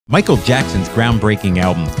Michael Jackson's groundbreaking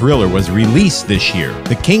album Thriller was released this year.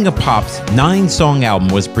 The King of Pop's 9-song album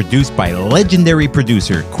was produced by legendary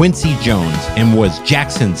producer Quincy Jones and was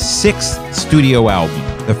Jackson's 6th studio album.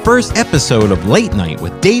 The first episode of Late Night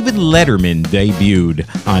with David Letterman debuted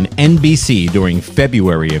on NBC during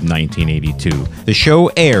February of 1982. The show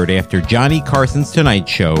aired after Johnny Carson's Tonight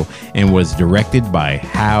Show and was directed by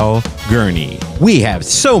Hal Gurney. We have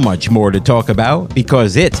so much more to talk about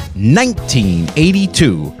because it's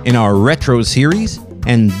 1982 in our retro series,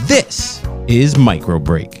 and this is Micro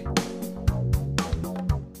Break.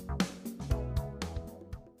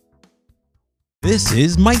 This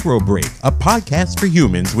is Micro Break, a podcast for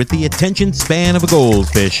humans with the attention span of a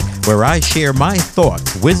goldfish, where I share my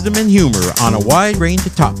thoughts, wisdom, and humor on a wide range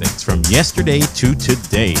of topics from yesterday to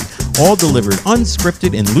today, all delivered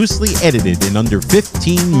unscripted and loosely edited in under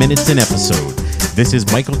 15 minutes an episode. This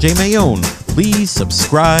is Michael J. Mayone. Please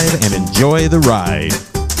subscribe and enjoy the ride.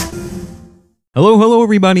 Hello,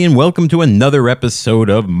 everybody, and welcome to another episode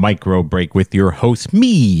of Micro Break with your host,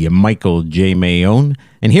 me, Michael J. Mayone.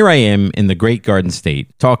 And here I am in the Great Garden State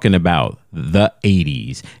talking about the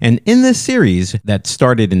 80s. And in this series that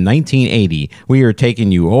started in 1980, we are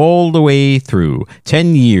taking you all the way through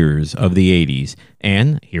 10 years of the 80s.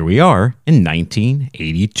 And here we are in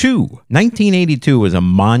 1982. 1982 was a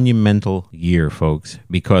monumental year, folks,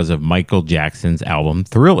 because of Michael Jackson's album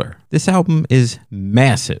Thriller. This album is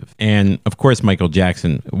massive. And of course, Michael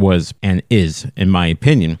Jackson was and is, in my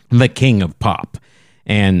opinion, the king of pop.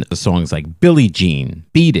 And songs like Billie Jean,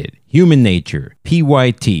 Beat It, Human Nature,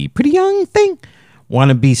 PYT, Pretty Young Thing,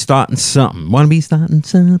 Wanna Be Starting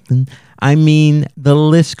Something. I mean, the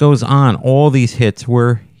list goes on. All these hits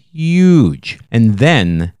were huge. And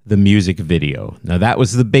then the music video. Now that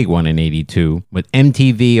was the big one in 82. With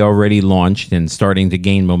MTV already launched and starting to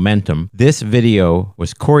gain momentum, this video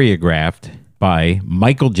was choreographed by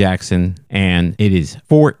Michael Jackson, and it is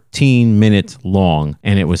 14 minutes long,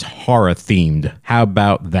 and it was horror themed. How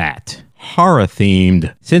about that? Horror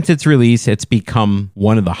themed. Since its release, it's become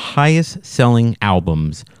one of the highest selling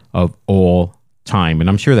albums of all time, and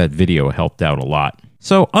I'm sure that video helped out a lot.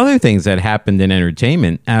 So other things that happened in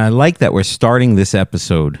entertainment, and I like that we're starting this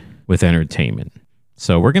episode with entertainment.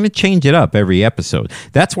 So we're going to change it up every episode.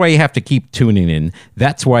 That's why you have to keep tuning in.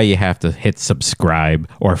 That's why you have to hit subscribe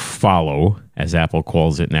or follow, as Apple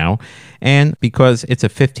calls it now. And because it's a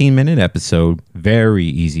 15-minute episode, very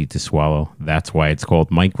easy to swallow. That's why it's called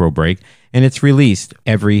Micro Break. And it's released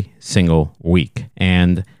every single week.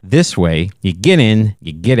 And this way, you get in,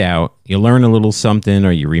 you get out, you learn a little something,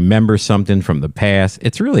 or you remember something from the past.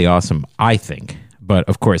 It's really awesome, I think. But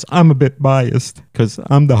of course, I'm a bit biased because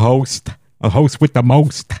I'm the host. A host with the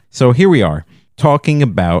most. So here we are talking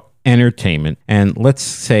about entertainment. And let's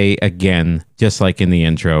say again, just like in the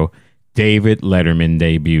intro, David Letterman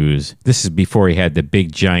debuts. This is before he had the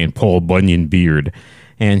big giant Paul Bunyan beard.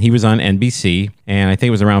 And he was on NBC. And I think it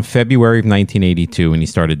was around February of 1982 when he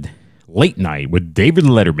started Late Night with David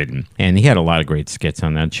Letterman. And he had a lot of great skits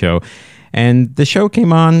on that show. And the show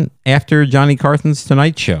came on after Johnny Carson's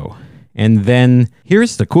Tonight Show. And then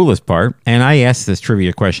here's the coolest part, and I ask this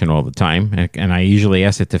trivia question all the time, and I usually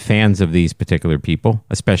ask it to fans of these particular people,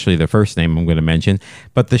 especially the first name I'm going to mention.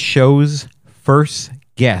 But the show's first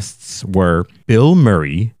guests were Bill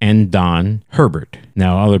Murray and Don Herbert.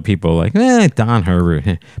 Now, other people are like, Don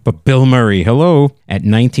Herbert. But Bill Murray, hello. At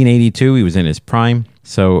 1982, he was in his prime.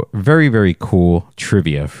 So very, very cool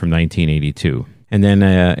trivia from 1982. And then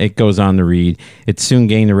it goes on to read, it soon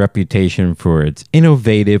gained a reputation for its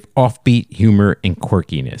innovative, offbeat humor and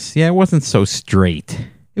quirkiness. Yeah, it wasn't so straight.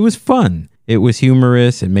 It was fun. It was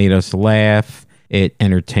humorous. It made us laugh. It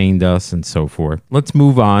entertained us and so forth. Let's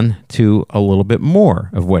move on to a little bit more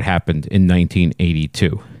of what happened in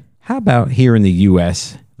 1982. How about here in the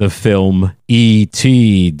U.S., the film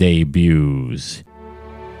E.T. debuts?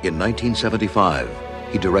 In 1975,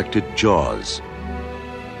 he directed Jaws.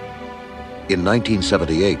 In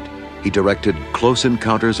 1978, he directed Close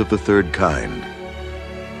Encounters of the Third Kind.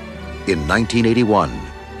 In 1981,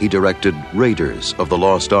 he directed Raiders of the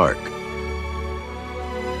Lost Ark.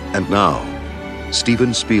 And now,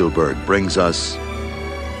 Steven Spielberg brings us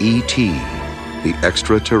E.T., the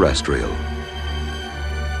Extraterrestrial.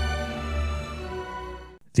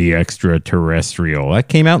 The Extraterrestrial. That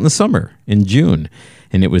came out in the summer, in June.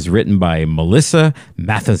 And it was written by Melissa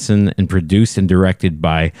Matheson and produced and directed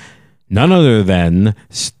by none other than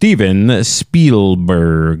Steven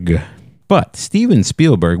Spielberg. But Steven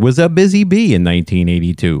Spielberg was a busy bee in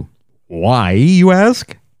 1982. Why, you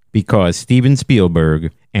ask? Because Steven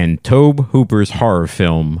Spielberg and Tobe Hooper's horror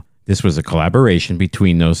film, this was a collaboration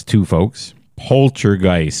between those two folks,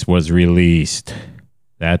 Poltergeist was released.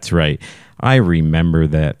 That's right. I remember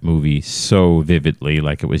that movie so vividly,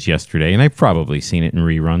 like it was yesterday, and I've probably seen it in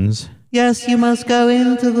reruns. Yes, you must go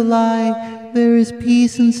into the light. There is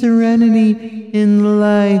peace and serenity in the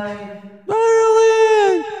light.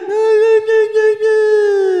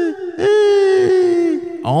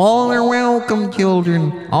 All are welcome,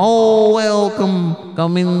 children. All welcome.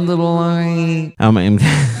 Come into the light. I'm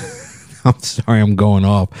sorry, I'm going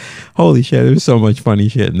off. Holy shit, there's so much funny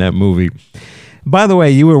shit in that movie. By the way,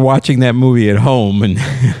 you were watching that movie at home and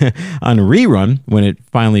on a rerun when it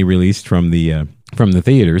finally released from the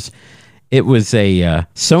theaters. It was a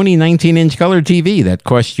Sony 19-inch color TV that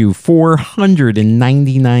cost you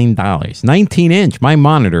 $499. 19-inch. My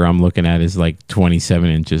monitor I'm looking at is like 27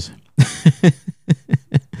 inches.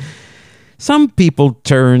 Some people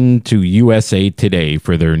turn to USA Today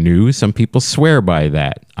for their news. Some people swear by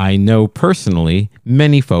that. I know personally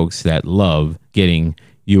many folks that love getting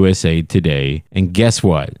USA Today. And guess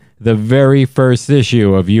what? The very first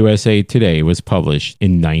issue of USA Today was published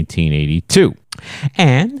in 1982.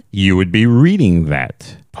 And you would be reading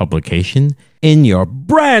that publication in your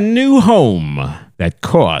brand new home that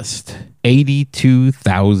cost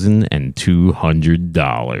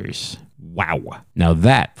 $82,200. Wow. Now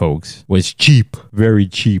that, folks, was cheap. Very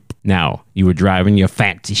cheap. Now, you were driving your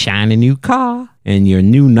fancy, shiny new car, and your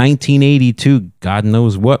new 1982 God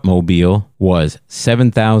knows what mobile was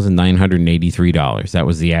 $7,983. That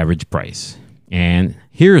was the average price. And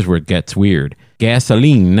here's where it gets weird.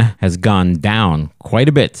 Gasoline has gone down quite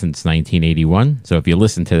a bit since 1981. So if you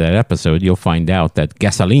listen to that episode, you'll find out that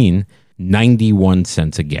gasoline, 91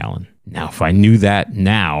 cents a gallon. Now, if I knew that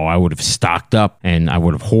now, I would have stocked up and I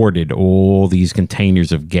would have hoarded all these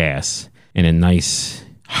containers of gas in a nice,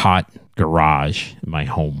 hot garage in my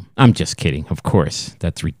home. I'm just kidding, of course.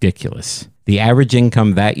 That's ridiculous. The average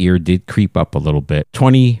income that year did creep up a little bit.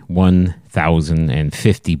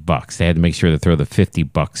 $21,050. They had to make sure to throw the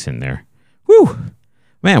 $50 in there. Whew.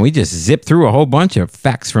 Man, we just zipped through a whole bunch of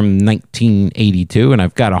facts from 1982, and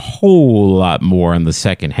I've got a whole lot more in the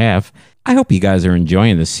second half. I hope you guys are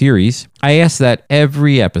enjoying the series. I ask that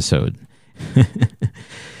every episode.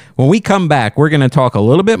 When we come back, we're going to talk a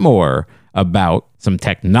little bit more about some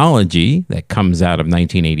technology that comes out of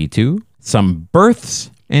 1982, some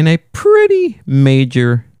births, and a pretty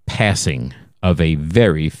major passing of a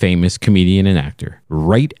very famous comedian and actor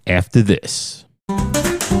right after this.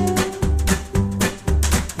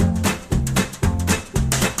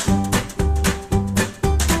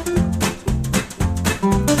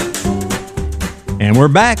 And we're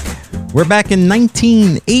back. We're back in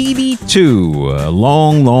 1982. A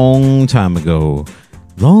long, long time ago.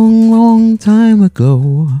 Long time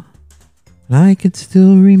ago. I could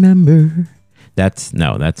still remember. That's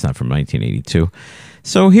not from 1982.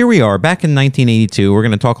 So here we are back in 1982. We're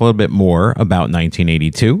going to talk a little bit more about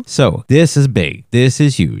 1982. So this is big. This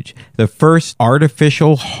is huge. The first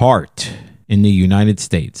artificial heart in the United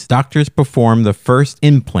States. Doctors performed the first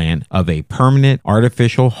implant of a permanent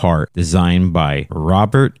artificial heart designed by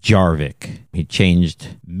Robert Jarvik. He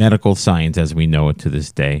changed medical science as we know it to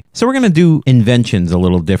this day. So we're going to do inventions a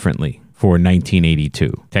little differently for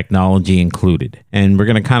 1982, technology included. And we're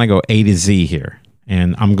going to kind of go A to Z here.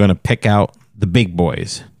 And I'm going to pick out the big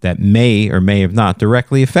boys that may or may have not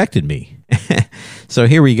directly affected me. So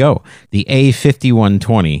here we go. The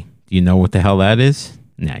A5120. Do you know what the hell that is?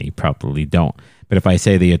 Nah, you probably don't. But if I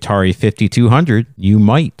say the Atari 5200, you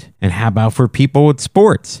might. And how about for people with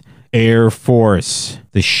sports? Air Force,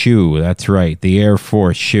 the shoe. That's right, the Air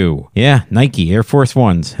Force shoe. Yeah, Nike Air Force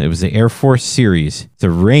Ones. It was the Air Force series. It's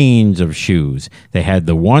a range of shoes. They had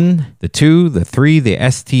the 1, the 2, the 3, the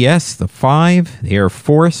STS, the 5, the Air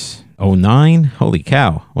Force 09. Holy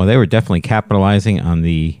cow. Well, they were definitely capitalizing on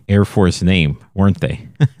the Air Force name, weren't they?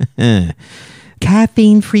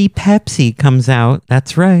 Caffeine-free Pepsi comes out.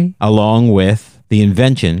 That's right. Along with the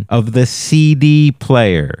invention of the CD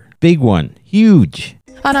player. Big one. Huge.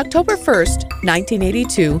 On October 1st,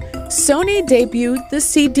 1982, Sony debuted the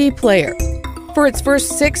CD player. For its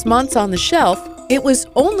first 6 months on the shelf, it was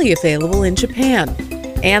only available in Japan.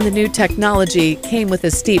 And the new technology came with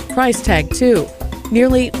a steep price tag too,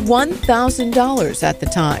 nearly $1,000 at the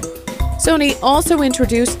time. Sony also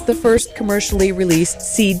introduced the first commercially released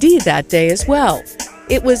CD that day as well.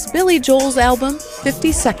 It was Billy Joel's album,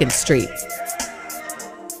 52nd Street.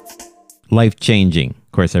 Life-changing.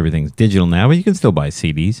 Of course, everything's digital now, but you can still buy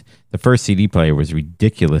CDs. The first CD player was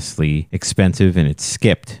ridiculously expensive, and it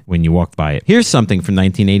skipped when you walked by it. Here's something from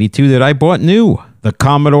 1982 that I bought new. The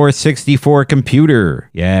Commodore 64 computer.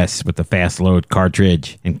 Yes, with the fast load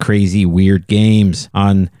cartridge and crazy weird games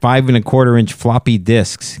on 5 1/4-inch floppy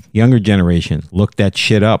disks. Younger generation, look that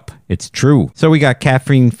shit up. It's true. So we got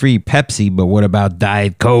caffeine-free Pepsi, but what about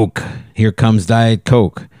Diet Coke? Here comes Diet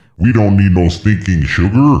Coke. We don't need no stinking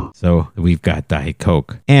sugar. So we've got Diet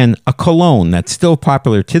Coke. And a cologne that's still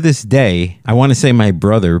popular to this day. I want to say my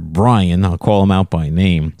brother, Brian, I'll call him out by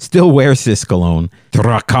name, still wears this cologne.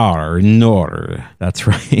 Drakkar Nor. That's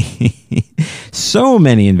right. So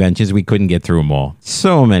many inventions, we couldn't get through them all.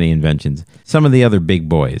 So many inventions. Some of the other big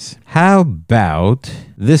boys. How about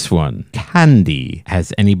this one? Candy.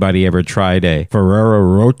 Has anybody ever tried a Ferrero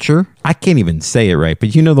Rocher? I can't even say it right,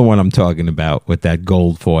 but you know the one I'm talking about with that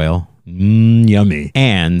gold foil. Yummy.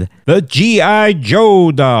 And the G.I.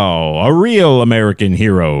 Joe doll, a real American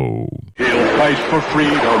hero. He'll fight for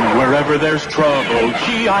freedom wherever there's trouble.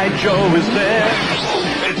 G.I. Joe is there.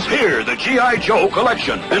 It's here, the G.I. Joe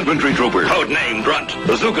collection. Infantry trooper, codename Grunt.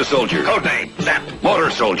 Bazooka soldier, codename Zap. Motor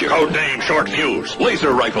soldier, codename Short Fuse.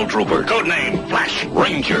 Laser rifle trooper, codename Flash.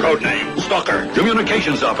 Ranger, codename Stalker.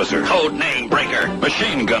 Communications officer, codename Breaker.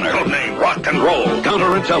 Machine gunner, codename Rock and Roll.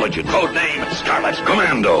 Counterintelligence, codename Scarlet.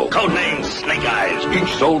 Commando, codename Snake Eyes.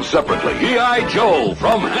 Each sold separately. G.I. Joe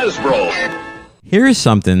from Hasbro. Here's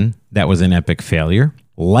something that was an epic failure.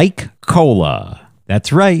 Like Cola.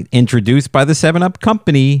 That's right, introduced by the 7-Up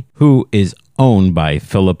Company, who is owned by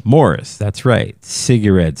Philip Morris. That's right,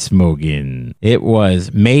 cigarette smoking. It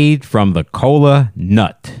was made from the cola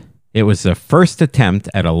nut. It was the first attempt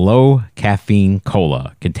at a low caffeine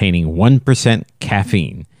cola containing 1%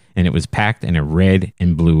 caffeine, and it was packed in a red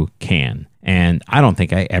and blue can. And I don't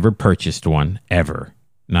think I ever purchased one, ever.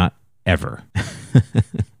 Not ever.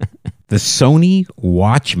 The Sony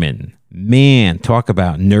Watchman. Man, talk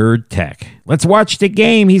about nerd tech. Let's watch the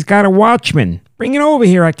game. He's got a Watchman. Bring it over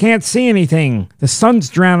here. I can't see anything. The sun's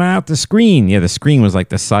drowning out the screen. Yeah, the screen was like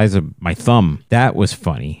the size of my thumb. That was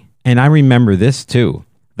funny. And I remember this too.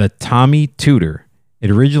 The Tommy Tutor.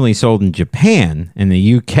 It originally sold in Japan and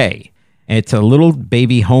the UK. It's a little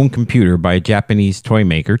baby home computer by a Japanese toy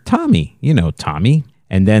maker, Tommy. You know Tommy.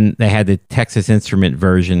 And then they had the Texas Instrument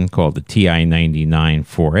version called the TI-99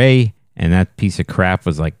 4A. And that piece of crap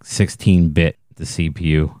was like 16-bit, the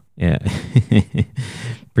CPU. Yeah,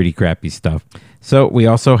 pretty crappy stuff. So we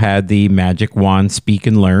also had the Magic Wand Speak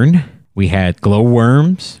and Learn. We had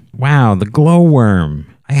glowworms. Wow, the glowworm.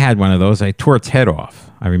 I had one of those. I tore its head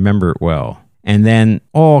off. I remember it well. And then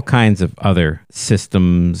all kinds of other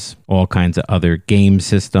systems, all kinds of other game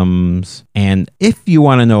systems. And if you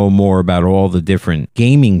want to know more about all the different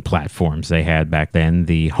gaming platforms they had back then,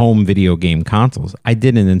 the home video game consoles, I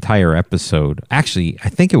did an entire episode. Actually, I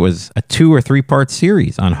think it was a 2 or 3 part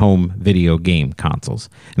series on home video game consoles.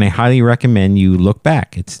 And I highly recommend you look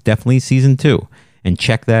back. It's definitely season 2. And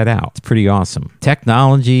check that out. It's pretty awesome.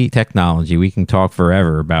 Technology. We can talk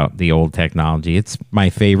forever about the old technology. It's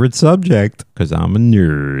my favorite subject because I'm a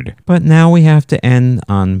nerd. But now we have to end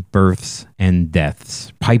on births and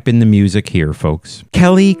deaths. Pipe in the music here, folks.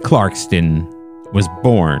 Kelly Clarkson was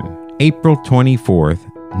born April 24th,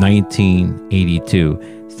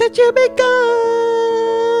 1982. Since you've been gone,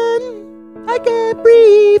 I can't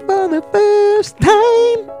breathe for the first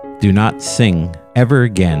time. Do not sing ever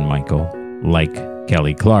again, Michael, like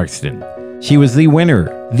Kelly Clarkson. She was the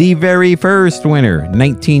winner, the very first winner,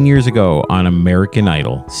 19 years ago on American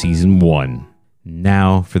Idol, Season 1.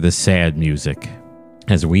 Now for the sad music,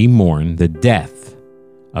 as we mourn the death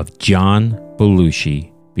of John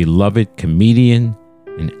Belushi, beloved comedian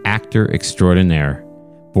and actor extraordinaire.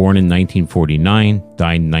 Born in 1949,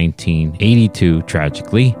 died in 1982,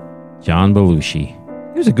 tragically. John Belushi.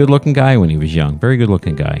 He was a good-looking guy when he was young, very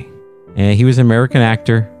good-looking guy. And he was an American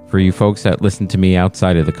actor. For you folks that listen to me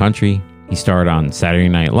outside of the country, he starred on Saturday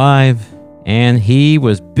Night Live, and he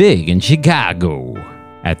was big in Chicago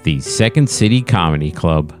at the Second City Comedy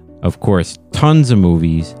Club. Of course, tons of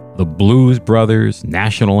movies, The Blues Brothers,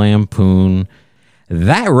 National Lampoon.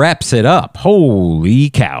 That wraps it up. Holy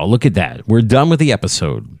cow, look at that. We're done with the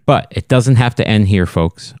episode. But it doesn't have to end here,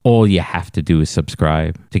 folks. All you have to do is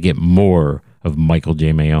subscribe to get more of Michael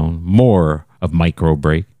J. Mayone, more of Micro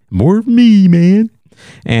Break, more of me, man.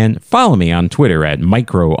 And follow me on Twitter at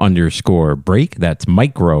micro_break. That's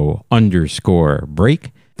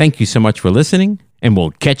micro_break. Thank you so much for listening, and we'll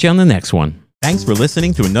catch you on the next one. Thanks for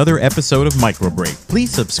listening to another episode of Micro Break. Please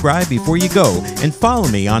subscribe before you go and follow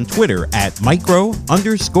me on Twitter at micro_break.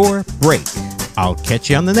 I'll catch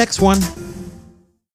you on the next one.